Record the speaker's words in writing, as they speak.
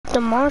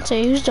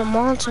DeMonte, who's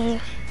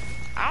DeMonte?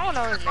 I don't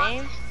know his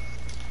name.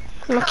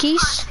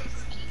 Marquise?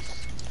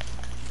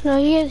 No,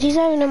 he's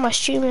not even in my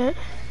stream yet.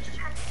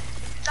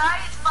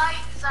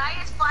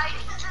 Zaya's fighting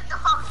the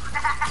dog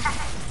back.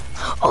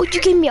 Oh,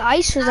 you gave me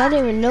ices, I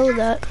didn't even know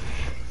that.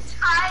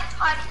 Zaya's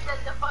fighting the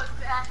dog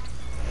back.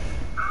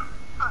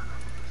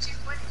 She's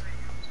winning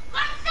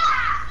right now. What's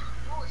up?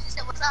 Oh, she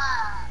said, what's up?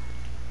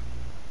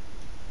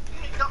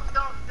 Hey, don't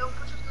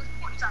push us those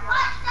points out.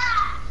 What's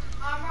up?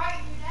 I'm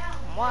writing you down.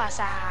 What's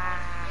up?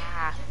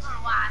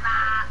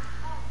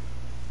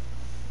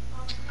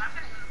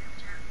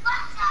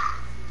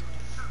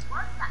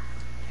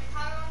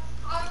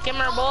 Come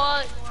here,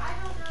 boy.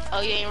 Oh,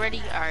 you ain't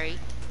ready? Alright.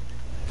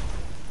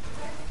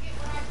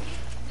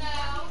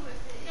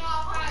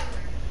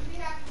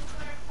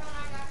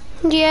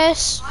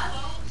 Yes.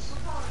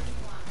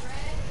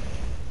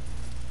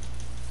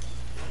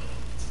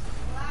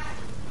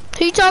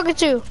 Who you talking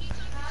to?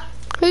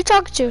 Who you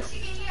talking to?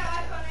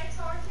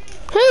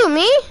 Who,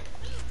 me?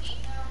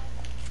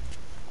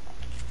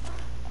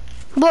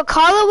 What,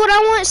 Carla, what I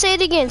want? Say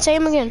it again, say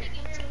him again.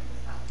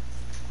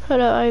 Hold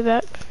up, I'll be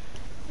back.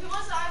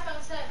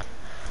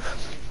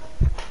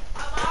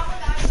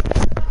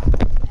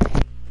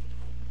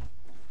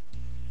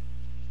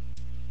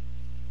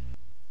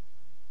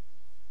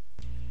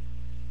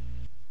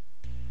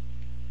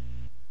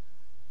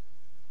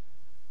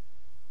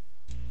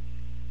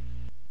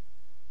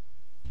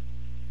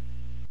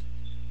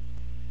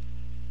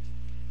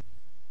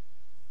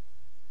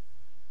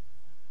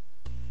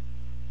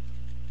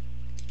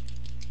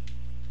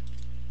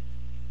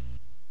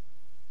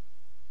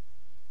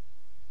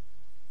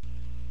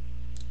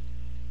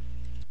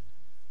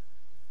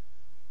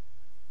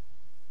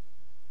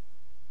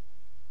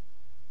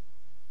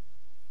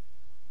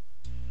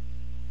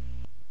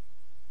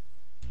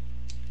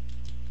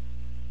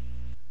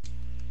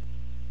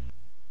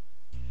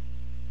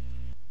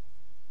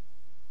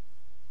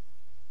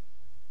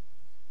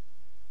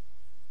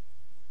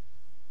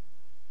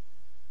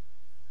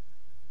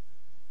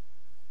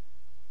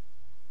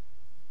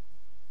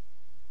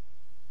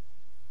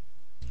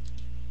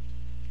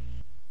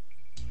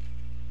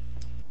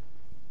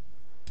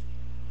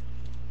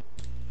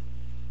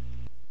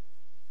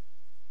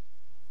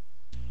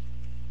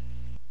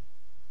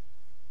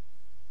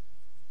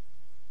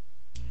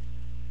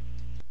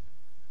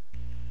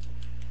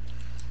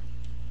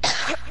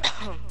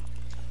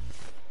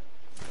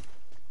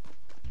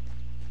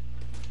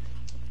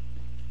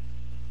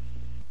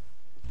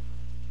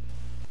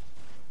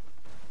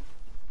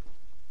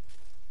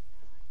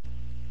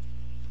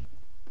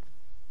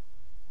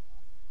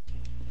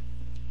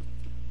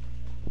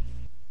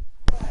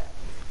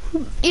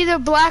 Either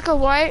black or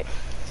white.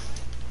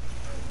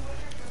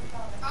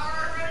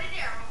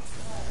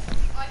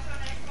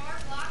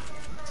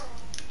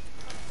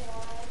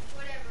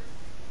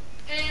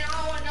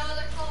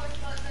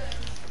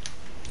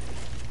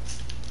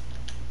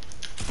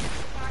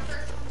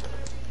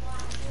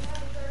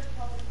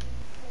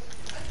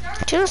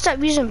 You don't stop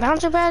using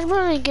bouncer pads,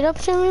 what did they get up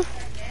to me?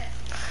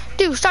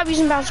 Dude, stop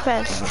using bouncer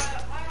pads.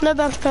 No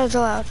bouncer pads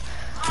allowed.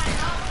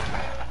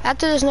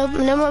 After this, no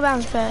more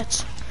bouncer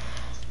pads.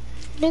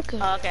 Nigga.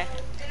 Oh, okay.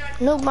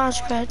 No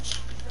bouncer pads.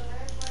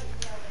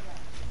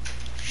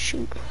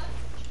 Shoot.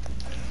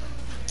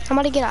 I'm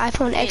about to get an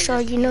iPhone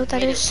XR, you know what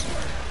that is?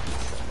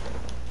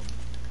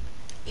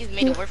 You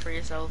made it work for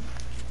yourself.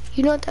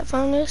 You know what that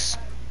phone is?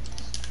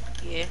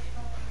 Yeah.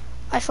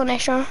 iPhone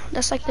XR,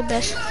 that's like the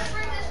best.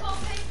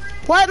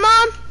 What,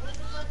 Mom?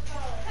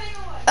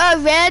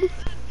 Red.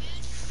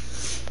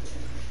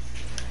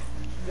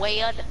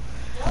 Red.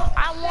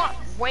 I want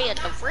red.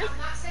 The freak.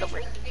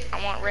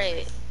 I want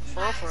red.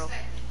 For real.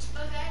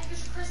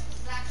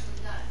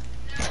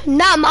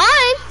 Not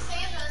mine.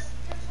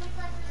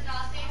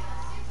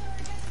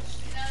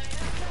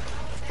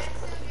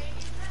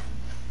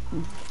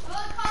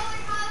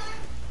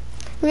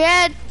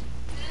 Red,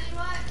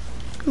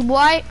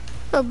 white,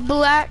 or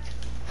black.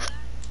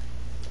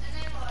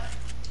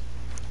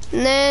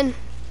 And then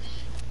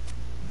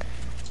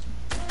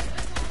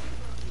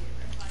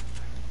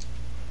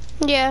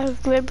yeah,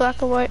 red,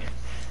 black, or white.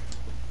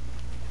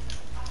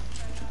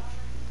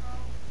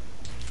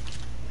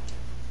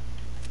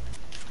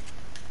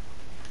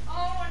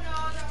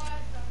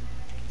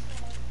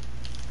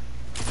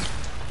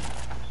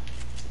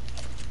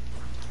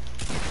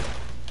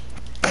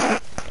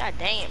 God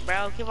dang it,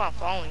 bro. Keep on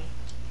falling.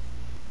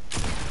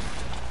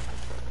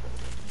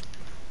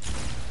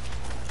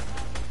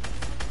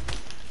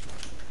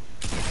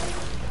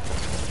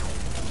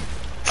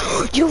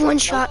 You one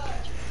shot.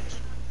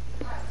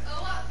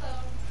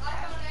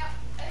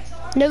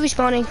 No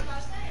respawning.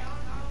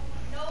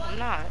 I'm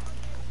not.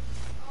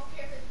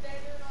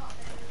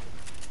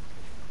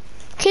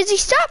 Kizzy,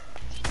 stop.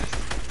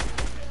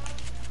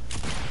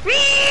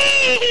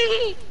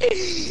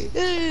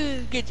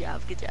 Good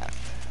job, good job.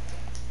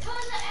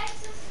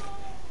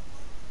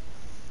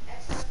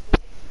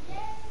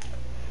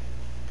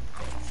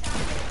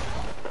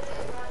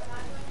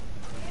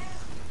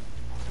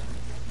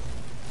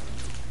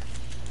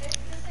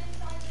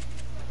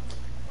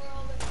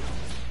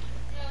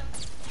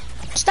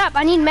 Stop,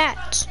 I need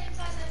mats.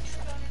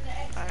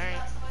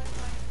 Alright.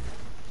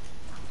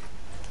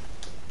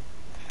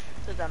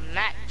 There's a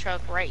Mack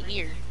truck right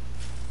here.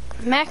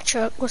 Mack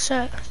truck, what's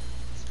that?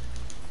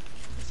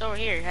 It's over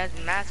here. It has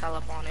mats all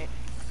up on it.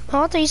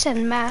 Oh, I thought you said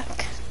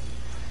Mac.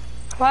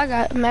 Well, I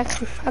got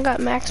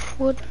Max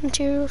wood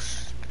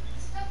materials.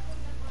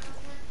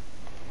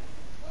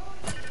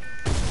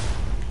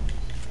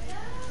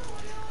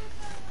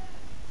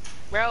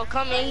 Bro,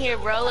 come in here,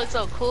 bro. Looks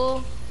so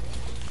cool.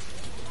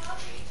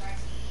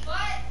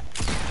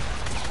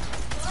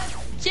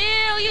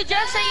 Chill, you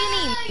just said you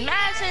need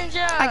mats and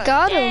junk. I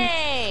got him.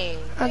 Dang.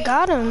 I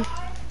got him.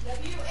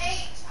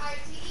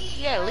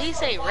 You at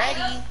least ain't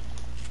ready.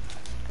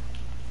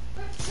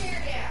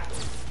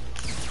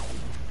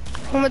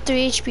 I'm at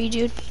 3 HP,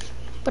 dude.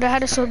 But I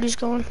had a soldiers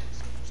going.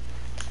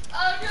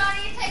 Oh, do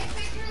I need to take a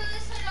picture of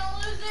this so I don't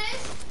lose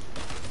this?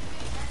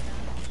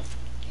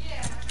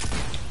 Yeah.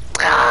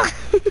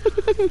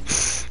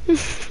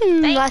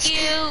 Thank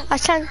you.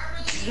 Last time.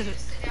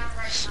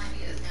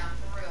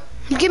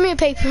 Give me a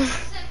paper.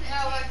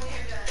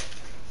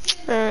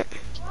 Alright.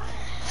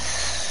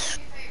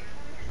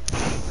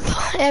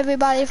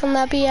 Everybody from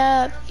the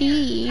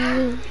PFE.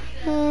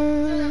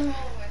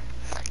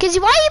 Cause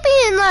why you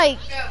being like,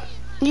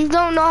 you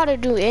don't know how to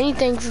do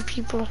anything for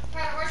people?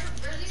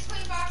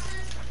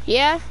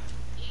 Yeah,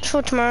 it's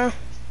for tomorrow.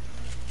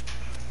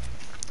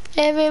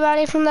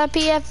 Everybody from the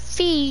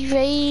PFE,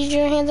 raise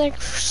your hands like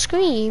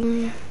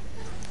scream.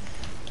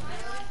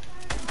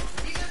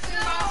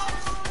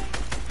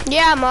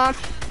 Yeah, Mom.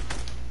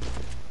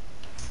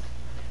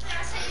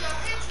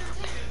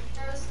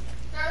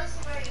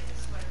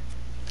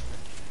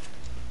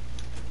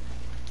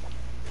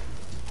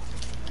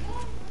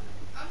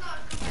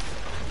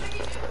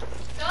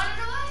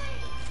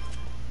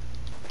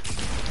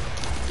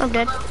 I'm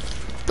dead.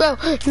 Bro,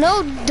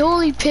 no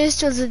dually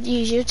pistols with you.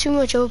 You're too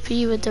much OP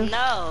with them.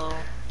 No.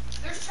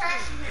 There's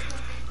trash in here.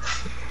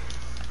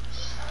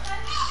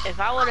 If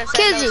I would have said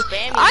Kizzy, no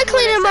spamming, I you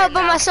clean would've them said up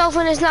by no. myself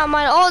when it's not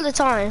mine all the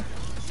time.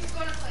 She's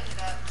gonna clean it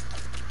up.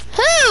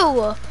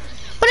 Who?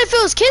 But if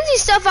it was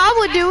Kenzie's stuff, I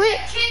would do it.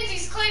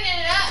 Kenzie's cleaning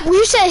it up. Well,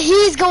 you said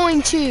he's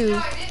going to. No,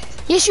 I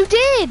didn't. Yes, you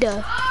did.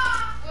 What?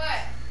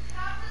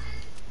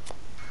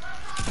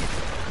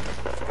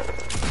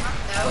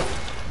 No.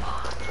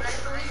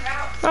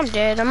 I'm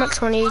dead. I'm at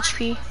 20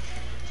 HP.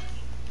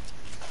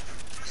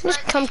 Just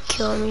come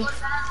kill me.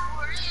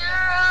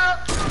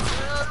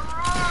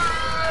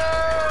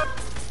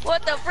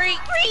 What the freak?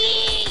 What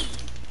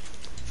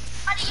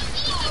do you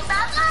mean,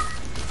 brother?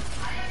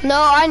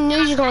 No, I knew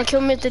you were gonna kill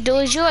me at the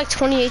duels. You're like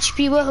 20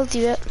 HP. What health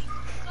you at?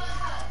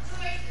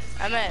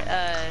 I'm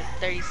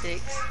at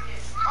 36.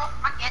 Oh,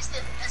 I guessed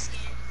it. That's good.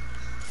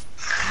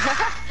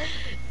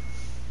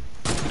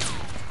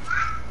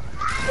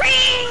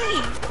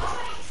 Free!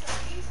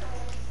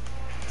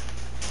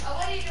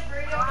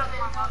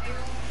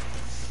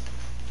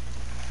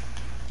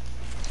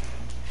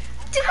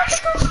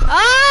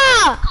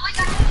 Ah! Oh, I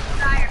got the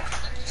desire.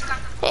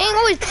 He ain't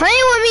always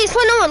playing with me. It's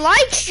when no one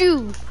likes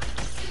you.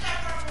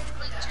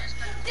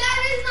 That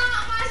is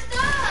not my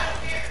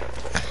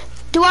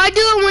stuff. Do I do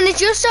it when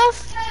it's your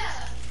stuff?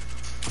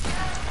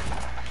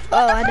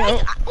 Oh, I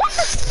don't.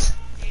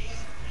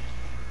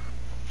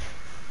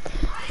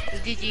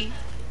 GG.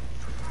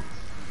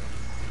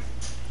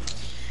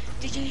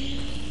 GG.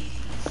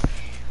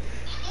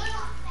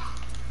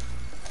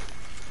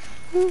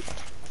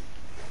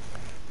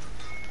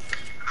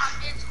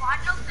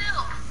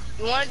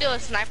 You wanna do a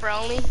sniper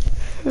only?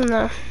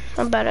 No,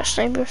 I'm bad at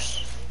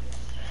snipers.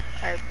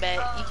 I bet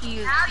you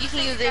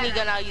can use any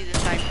gun. I'll use a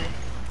sniper.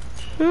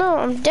 No,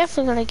 I'm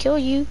definitely gonna kill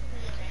you.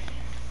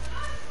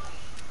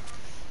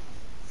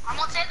 I'm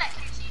gonna say that,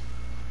 Casey.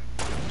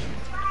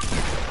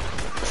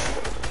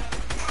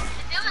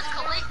 If it was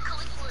Khalid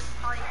would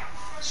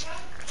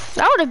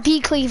probably. I would have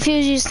beat Clay if he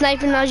was using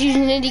sniping and I was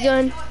using any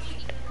gun.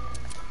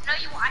 No,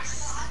 you won't.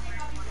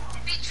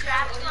 If he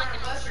trapped you like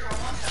an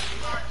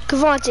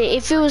Cavante,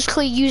 if it was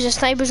Clay using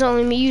snipers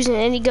only, me using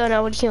any gun,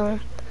 I would kill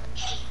him.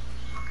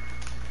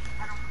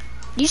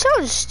 You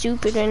sound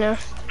stupid right now.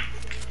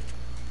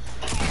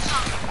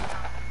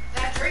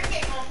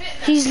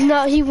 He's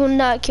not, he will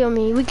not kill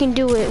me. We can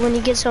do it when he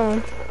gets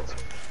home.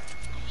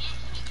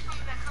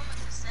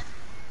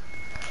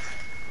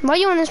 Why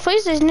you on his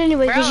PlayStation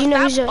anyway? Because you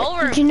know he's a,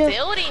 you know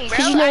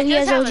he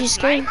has OG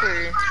skin.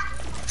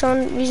 That's the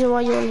only reason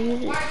why you want to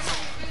use it.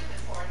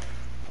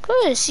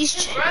 Cause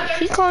he's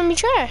calling me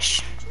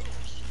trash,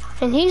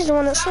 and he's the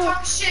one that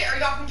sucks. shit or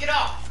y'all can get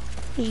off.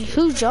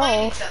 Who's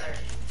y'all?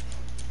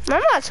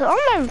 I'm not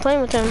even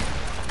playing with him.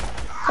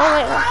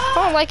 I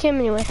don't like him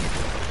anyway.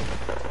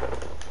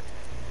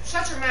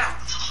 Shut your mouth.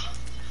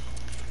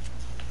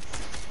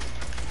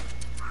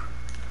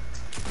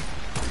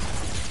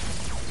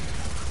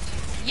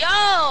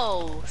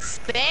 Yo,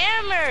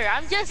 spammer!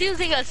 I'm just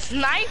using a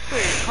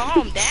sniper.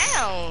 Calm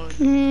down.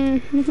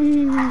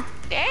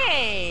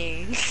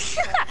 Dang.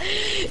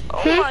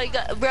 Oh my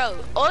god, bro.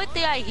 Only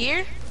thing I hear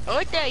is.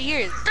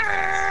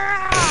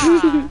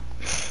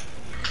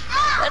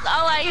 That's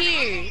all I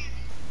hear.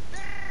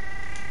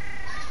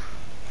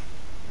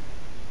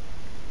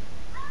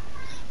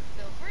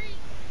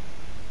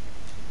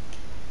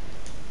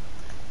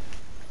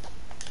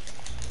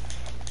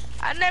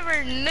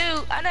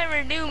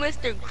 never knew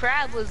Mr.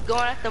 Crab was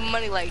going after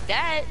money like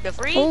that. The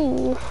free?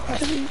 Oh,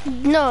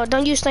 no,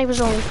 don't use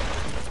snipers only.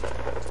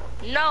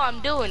 No,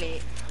 I'm doing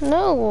it.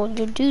 No,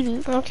 you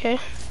do. Okay.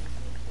 What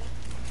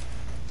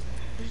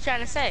you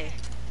trying to say?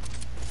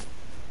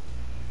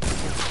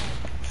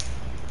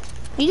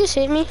 You just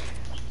hit me.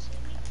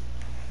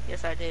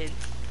 Yes, I did.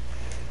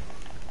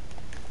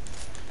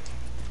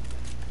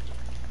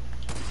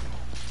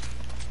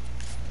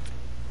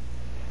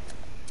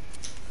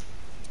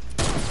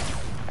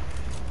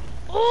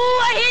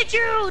 Oh, I hit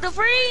you! The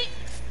free?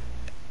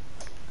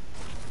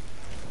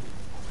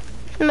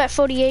 I'm at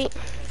 48.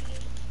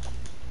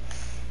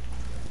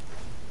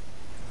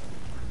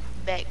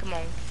 Bet, come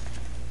on.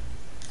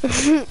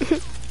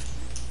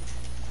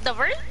 The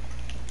free?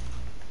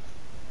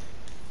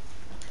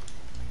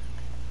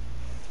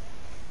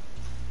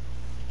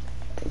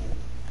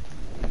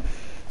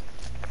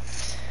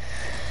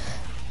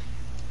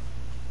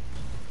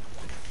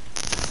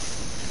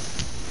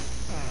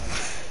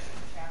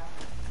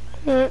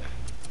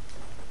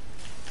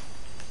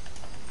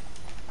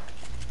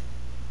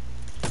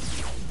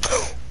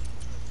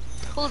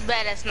 Who's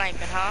bad at sniping,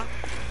 huh?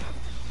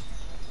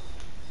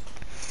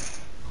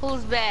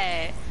 Who's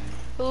bad?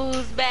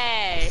 Who's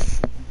bad?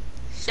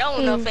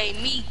 Sure enough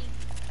ain't me.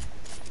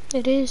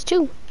 It is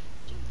too.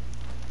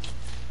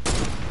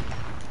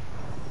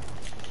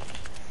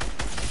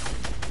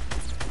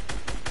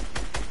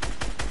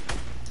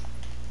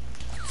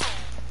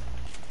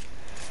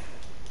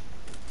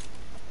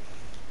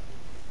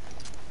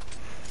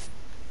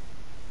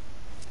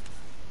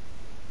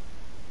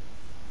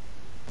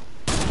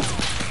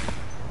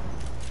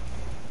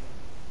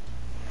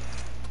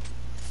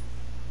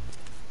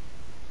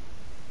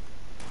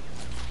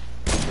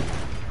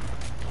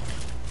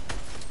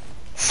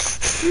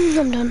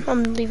 I'm done.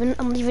 I'm leaving.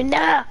 I'm leaving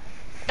now.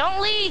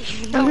 Don't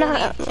leave. I'm Don't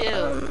not. leave,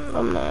 chill.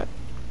 I'm not.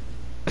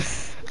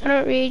 I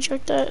don't rage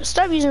like that.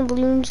 Stop using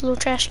balloons, little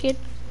trash kid.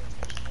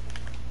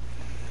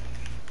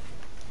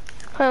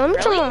 Hold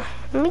on,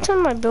 let me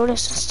turn my building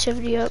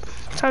sensitivity up.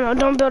 Time out.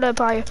 Don't build up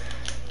higher.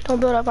 Don't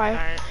build up higher.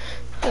 Alright.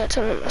 I gotta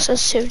turn up my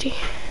sensitivity.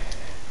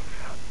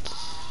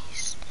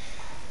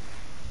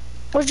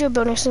 What's your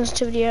building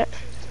sensitivity at?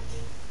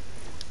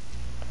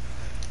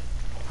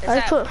 It's I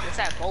at both. It's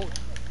at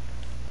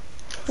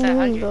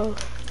 100.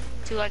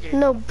 200.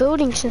 No,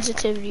 building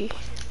sensitivity.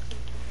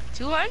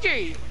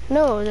 200.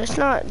 No, that's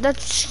not.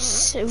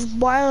 That's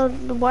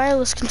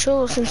wireless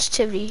controller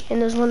sensitivity, and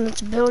there's one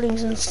that's building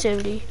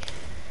sensitivity.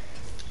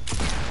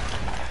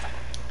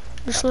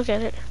 Just look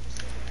at it.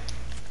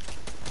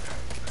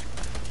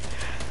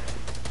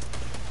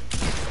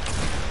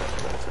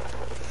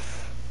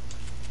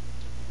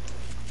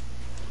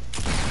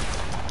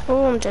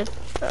 Oh, I'm dead.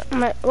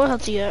 What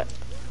health are you at?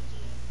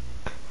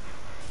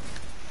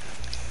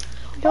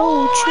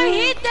 Oh, I chill.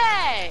 hit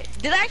that!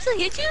 Did I actually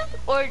hit you?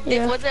 Or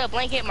Yeah. was it a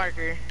blanket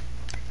marker?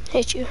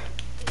 Hit you.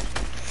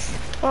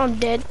 Oh, I'm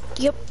dead.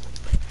 Yep.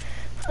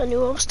 I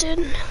knew I was dead.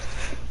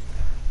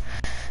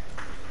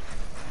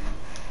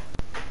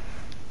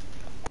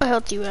 What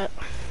health you at?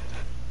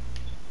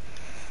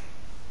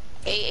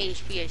 8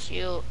 HP a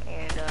shield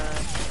and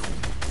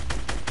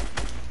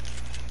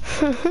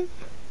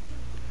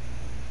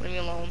leave me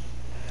alone.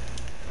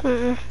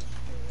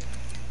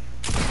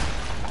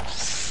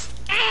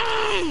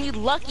 You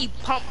lucky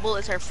pump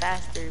bullets are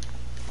faster.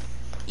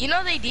 You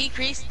know they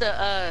decreased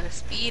the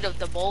speed of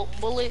the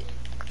bullet?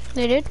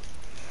 They did?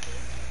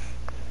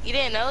 You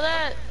didn't know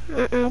that?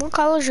 What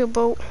color is your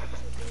boat?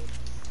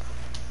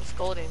 It's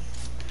golden.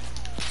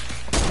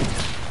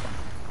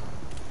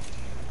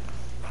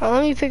 Oh,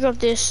 let me pick up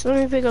this. Let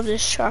me pick up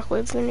this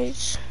shockwave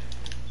grenades.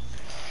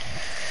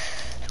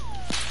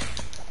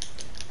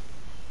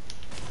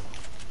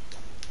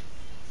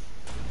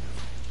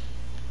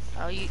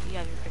 Oh, you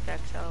have your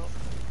pickaxe out.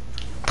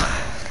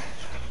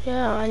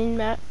 Yeah, I need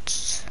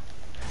mats.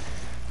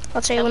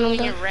 I'll tell you Tell when me I'm when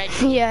done. you're ready.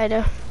 Yeah, I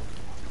know.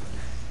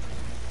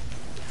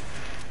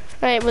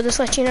 Alright, we'll just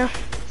let you know.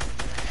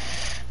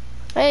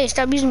 Hey,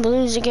 stop using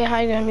balloons to get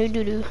high ground, you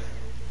doo-doo.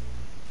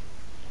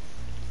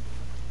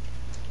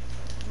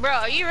 Bro,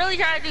 are you really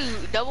trying to do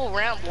double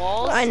ramp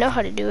walls? I know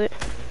how to do it.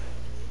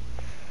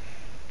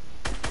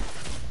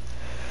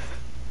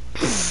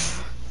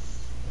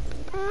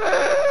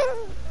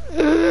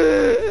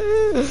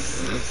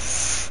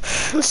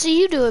 Let's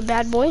see you do it,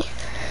 bad boy.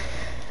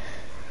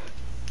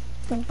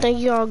 I think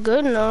you're all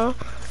good now.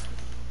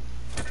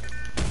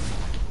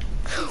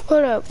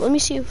 Hold up, let me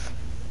see if...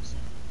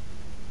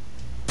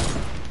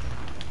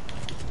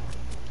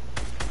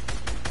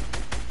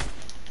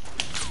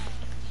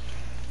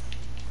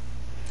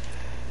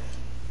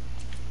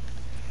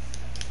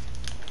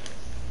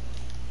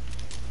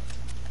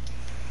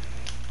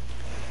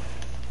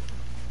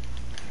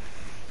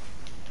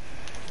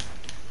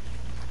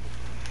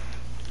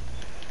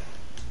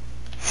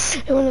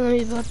 It wouldn't let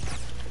me build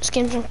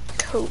skins and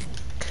coat.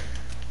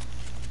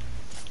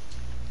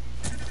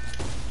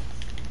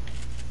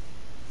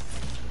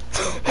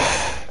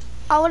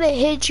 I would have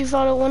hit you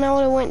when I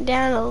would have went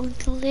down a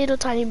little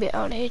tiny bit.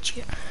 I would have hit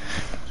you.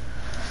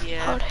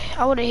 Yeah.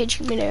 I would have hit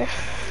you there.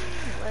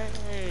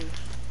 Hey.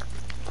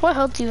 What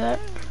health you at?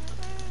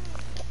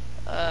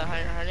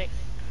 100.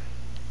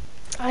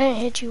 I didn't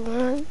hit you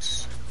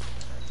once.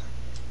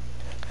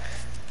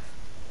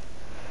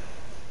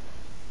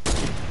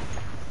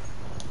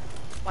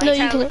 Why No,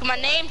 you you trying to can. look at my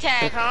name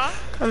tag, huh?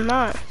 I'm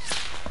not.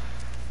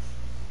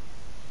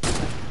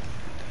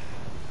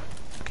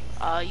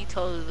 Oh, you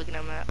totally looking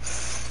at my.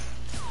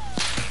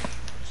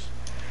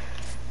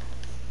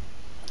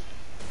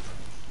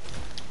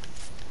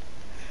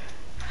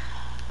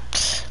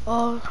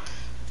 Oh,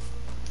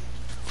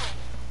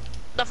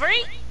 The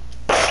free?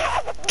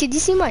 could you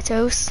see my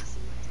toes?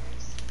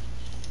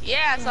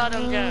 Yeah, I saw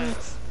them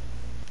Jones.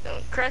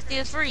 Krusty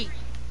is free.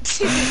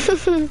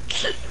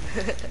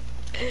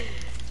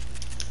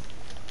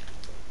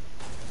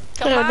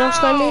 Come No, don't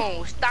slam me.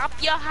 on, stop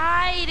your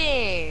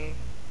hiding.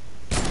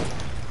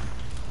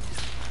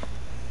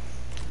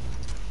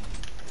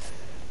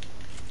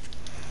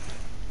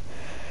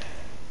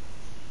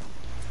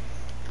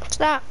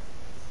 Stop.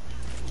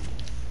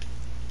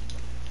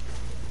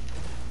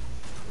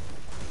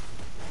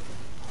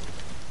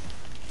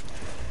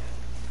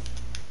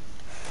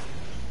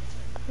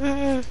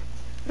 Mm-mm.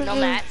 No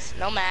mats,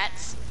 no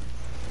mats.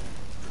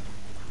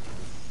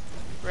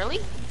 Really?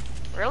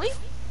 Really?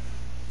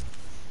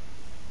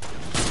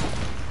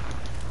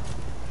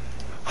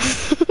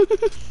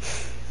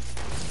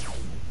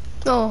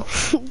 Oh.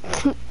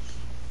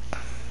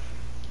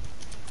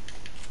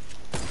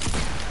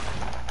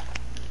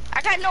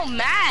 I got no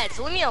mats.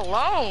 Leave me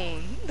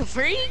alone. The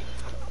free?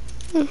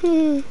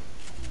 You're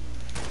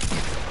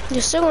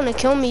still gonna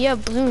kill me. You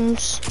have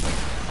balloons.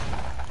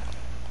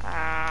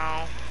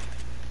 Ow.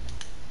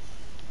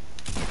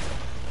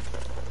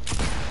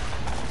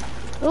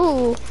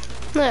 Ooh,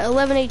 I'm at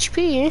 11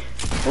 HP.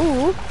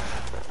 Ooh,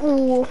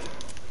 ooh,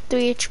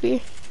 3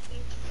 HP.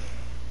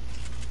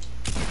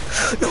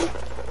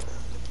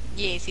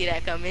 You ain't see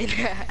that coming.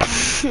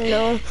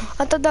 No,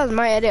 I thought that was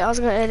my edit. I was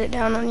gonna edit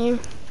down on you.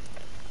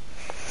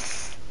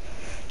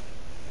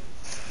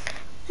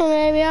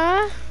 Hey, baby,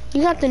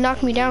 you got to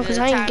knock me down because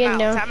I ain't getting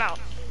down. Time out.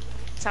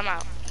 Time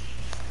out.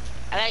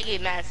 I gotta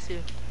get mats too.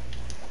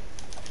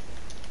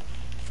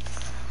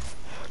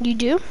 You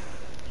do?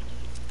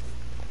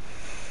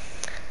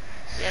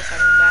 Yes, I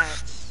need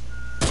mats.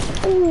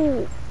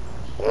 Ooh.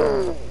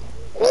 Ooh.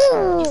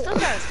 You still trying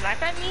to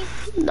snipe at me?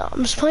 No,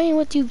 I'm just playing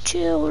with you.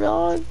 Chill,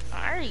 dog.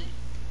 Alright.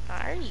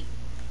 Alright.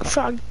 I'm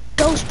trying to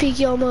ghost peek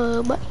your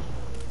mug.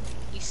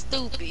 You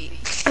stupid.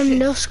 I'm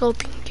no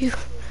scoping you.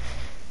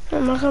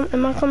 Am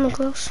I coming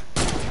close?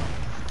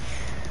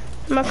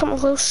 Am I coming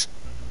close?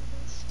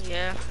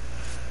 Yeah.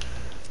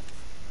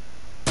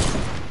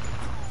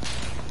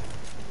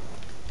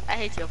 I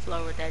hate your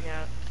flow with that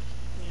jump.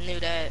 Knew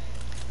that.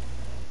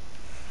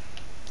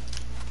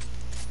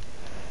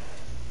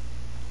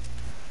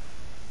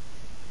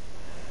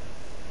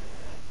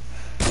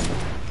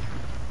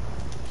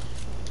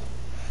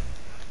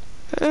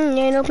 You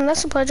ain't open that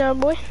supply jar,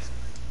 boy.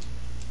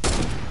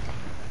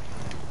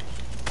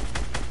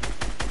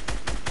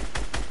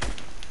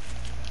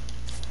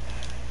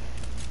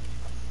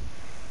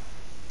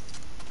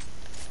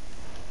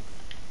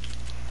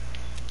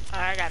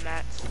 Alright, I got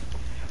mats.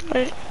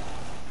 Right.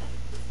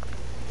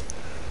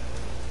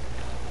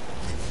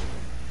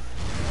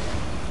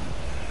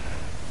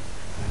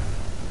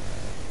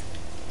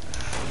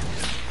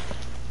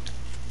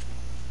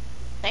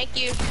 Thank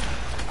you.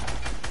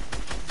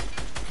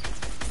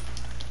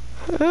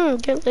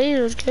 Get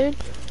lasers, good.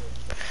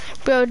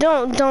 Bro,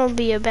 don't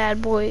be a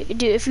bad boy.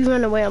 Dude, if you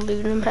run away, I'm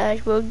leaving the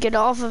match, bro. Get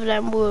off of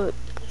that wood.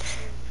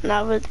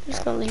 Nah, but it's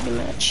gonna leave the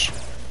match.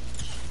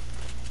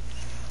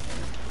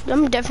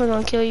 I'm definitely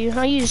gonna kill you.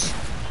 I use.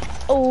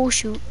 Oh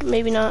shoot,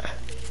 maybe not.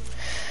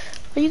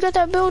 Oh, you got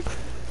that build?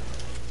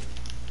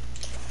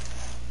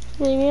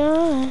 Maybe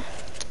not.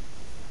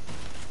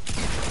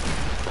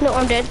 No,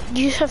 I'm dead.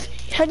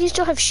 How do you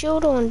still have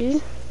shield on,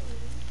 dude?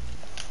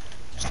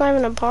 It's not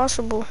even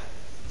impossible.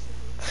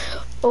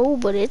 Oh,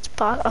 but it's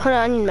possible. Hold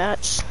on, I need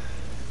mats.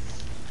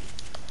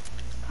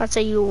 I'd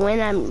say you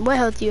win. What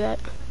health you at?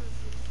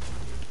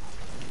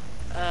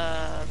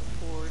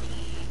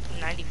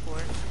 94.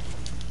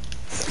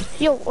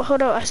 Yo,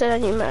 hold on. I said I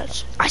need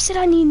mats. I said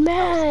I need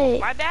mats.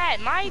 My bad,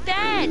 my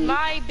bad,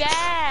 my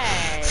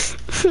bad.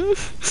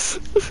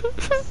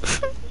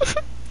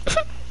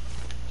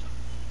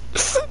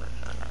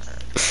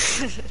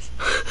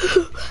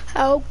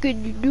 How could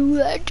you do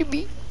that to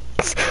me?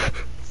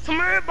 Come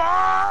here, boy.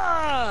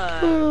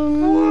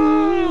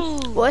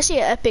 Well, I see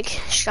an epic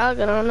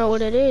shotgun. I don't know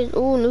what it is.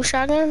 Ooh, new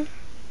shotgun.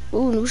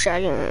 Ooh, new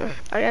shotgun.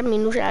 I got me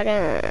new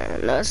shotgun.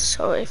 No, it's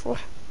so rifle.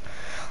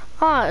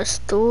 Ah,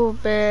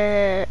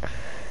 stupid.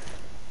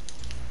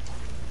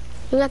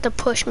 You got to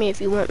push me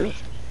if you want me.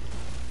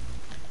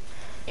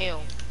 Ew.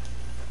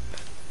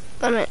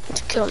 I meant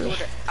to kill me.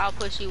 I'll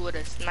push you with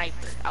a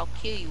sniper. I'll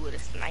kill you with a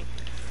sniper.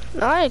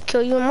 No, I'd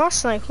kill you with my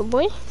sniper,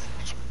 boy.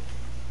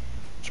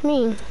 What you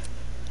mean?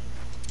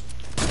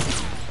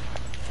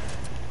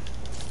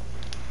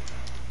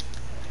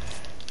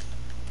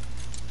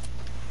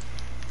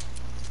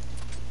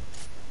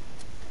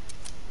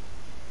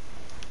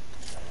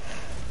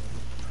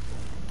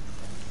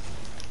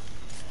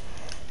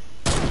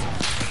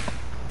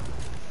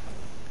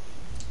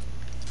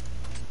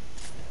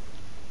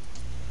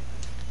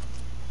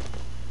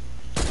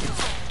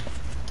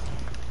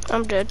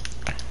 I'm dead.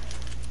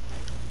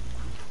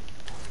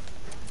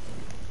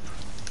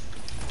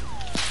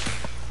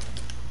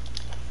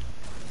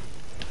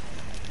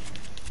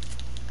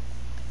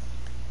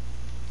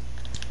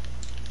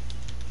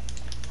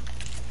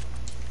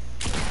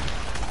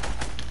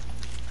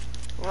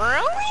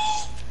 Really?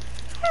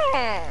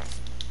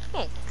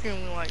 Don't kill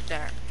me like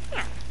that.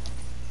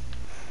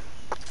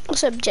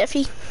 What's up,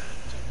 Jeffy?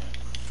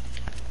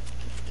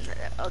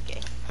 Okay.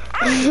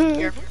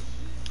 Careful.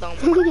 Don't.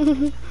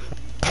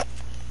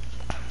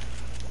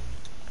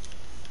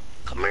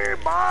 Come here,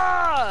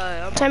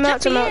 boy. Time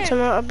out, time out,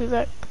 time out. I'll be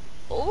back.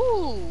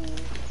 Ooh.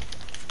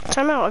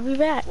 Time out, I'll be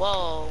back.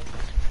 Whoa.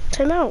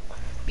 Time out.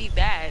 Be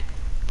back.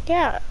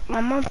 Yeah,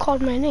 my mom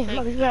called my name.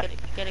 I'll be back.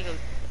 Gotta go.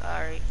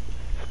 Alright.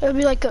 It'll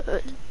be like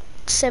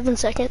 7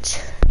 seconds.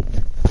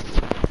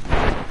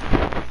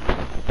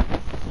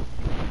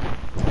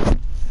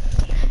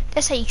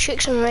 That's how you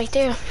trick someone right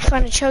there.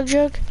 Find a chug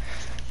jug.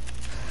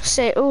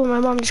 Say, oh, my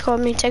mom just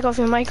called me. Take off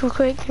your mic real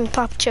quick and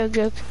pop a chug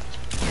jug.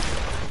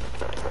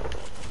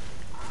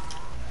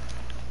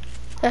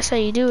 That's how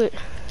you do it.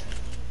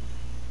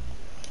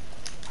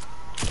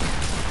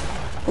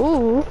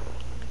 Ooh.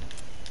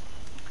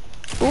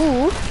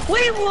 Ooh.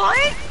 Wait,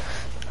 what?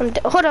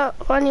 Hold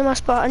up. I need my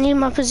spot. I need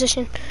my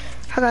position.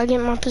 I gotta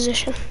get my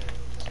position.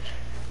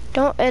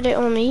 Don't edit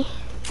on me.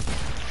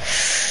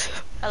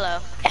 Hello.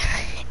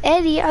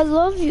 Eddie, I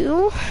love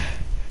you.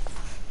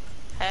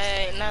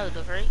 Hey, no,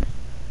 the freak.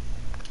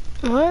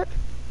 What?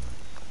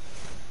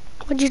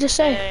 What'd you just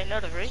say? Hey, no,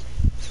 the freak.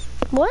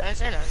 What? I didn't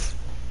say nothing.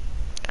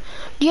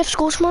 Do you have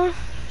school tomorrow?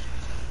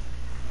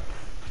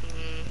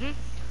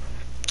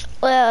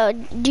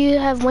 Do you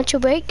have winter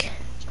break?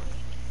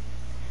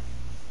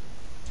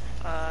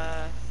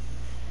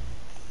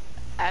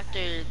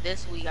 After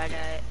this week, I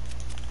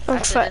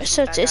got. So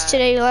is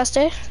today your last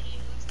day?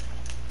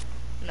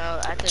 No,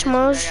 after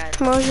Tomorrow's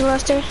your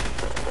last day?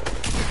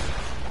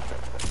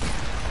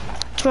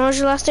 Tomorrow's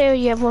your last day, or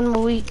you have one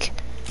more week?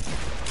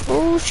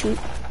 Oh shoot.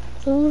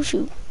 Oh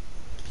shoot.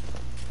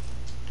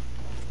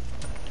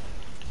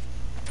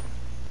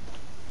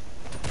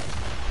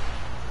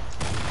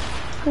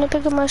 I'm gonna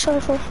pick up my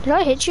cell phone. Did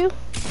I hit you?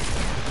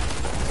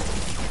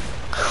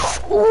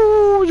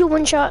 Ooh, you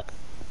one shot.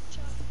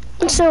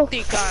 So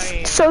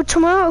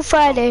tomorrow,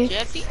 Friday.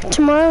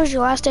 Tomorrow is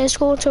your last day of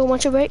school until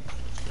winter break?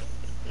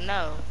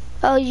 No.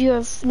 Oh, you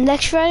have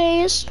next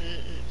Friday is?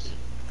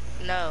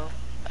 No.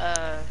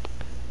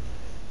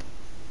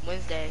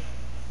 Wednesday.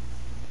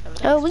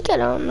 Oh, we got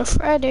on a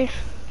Friday.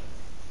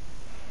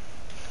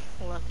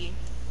 Lucky.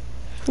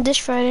 This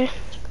Friday.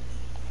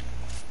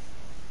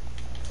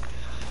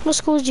 What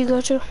schools do you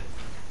go to?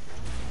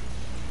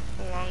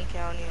 Long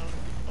County.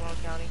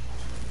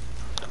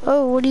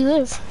 Oh, where do you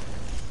live?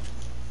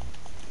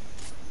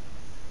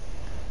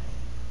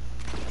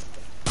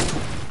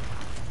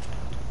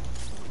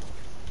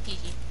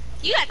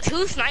 You got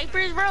 2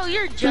 snipers, bro?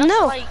 You're just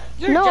like...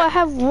 I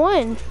have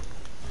one.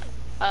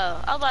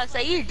 Oh, I was about to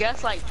say, you're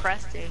just like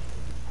Preston.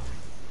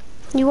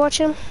 You watch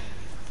him?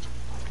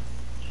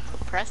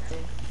 Preston?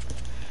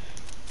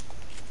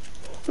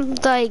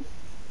 Like,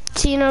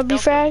 Tino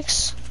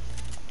B-Frags?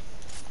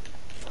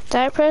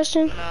 That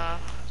Preston? Nah.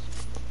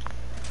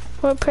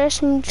 What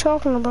Preston you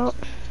talking about?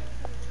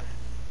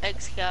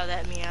 X-Cow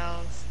that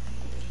meows.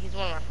 He's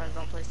one of my friends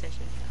on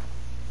PlayStation.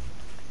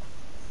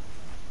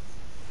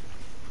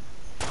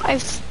 I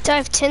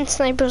have 10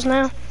 snipers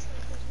now.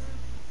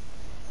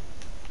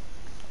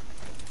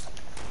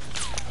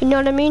 You know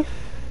what I mean?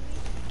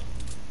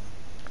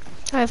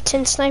 I have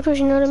 10 snipers,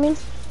 you know what I mean?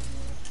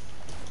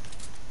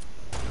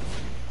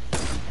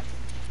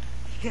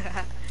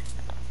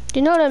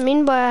 You know what I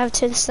mean by I have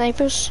 10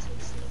 snipers?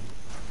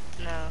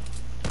 No.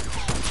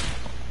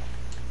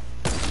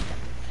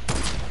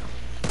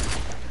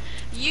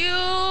 You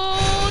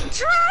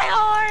try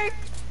hard!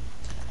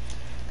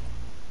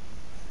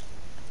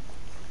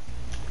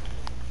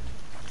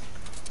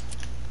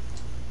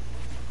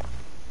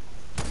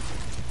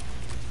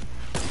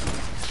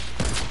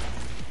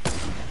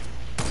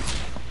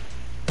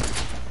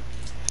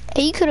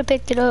 Hey, you could have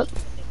picked it up.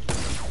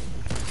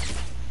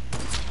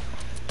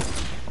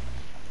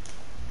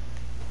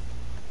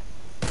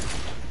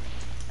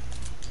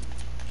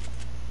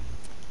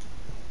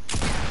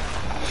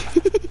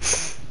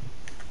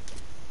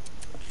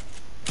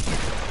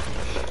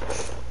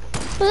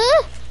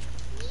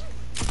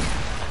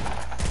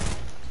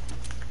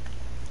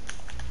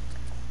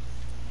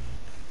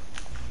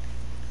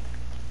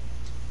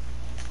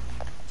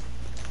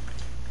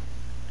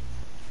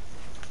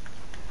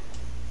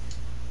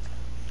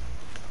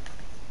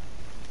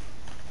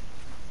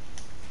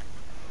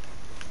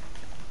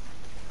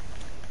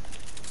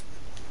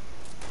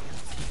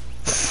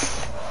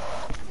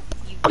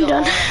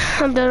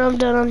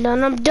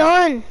 I'm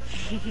done.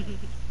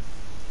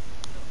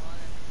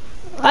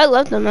 I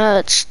love the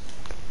match.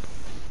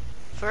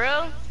 For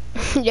real?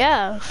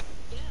 Yeah.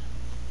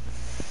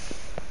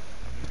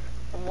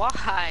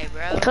 Why,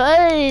 bro?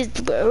 Cause,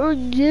 bro,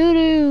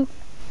 doo-doo.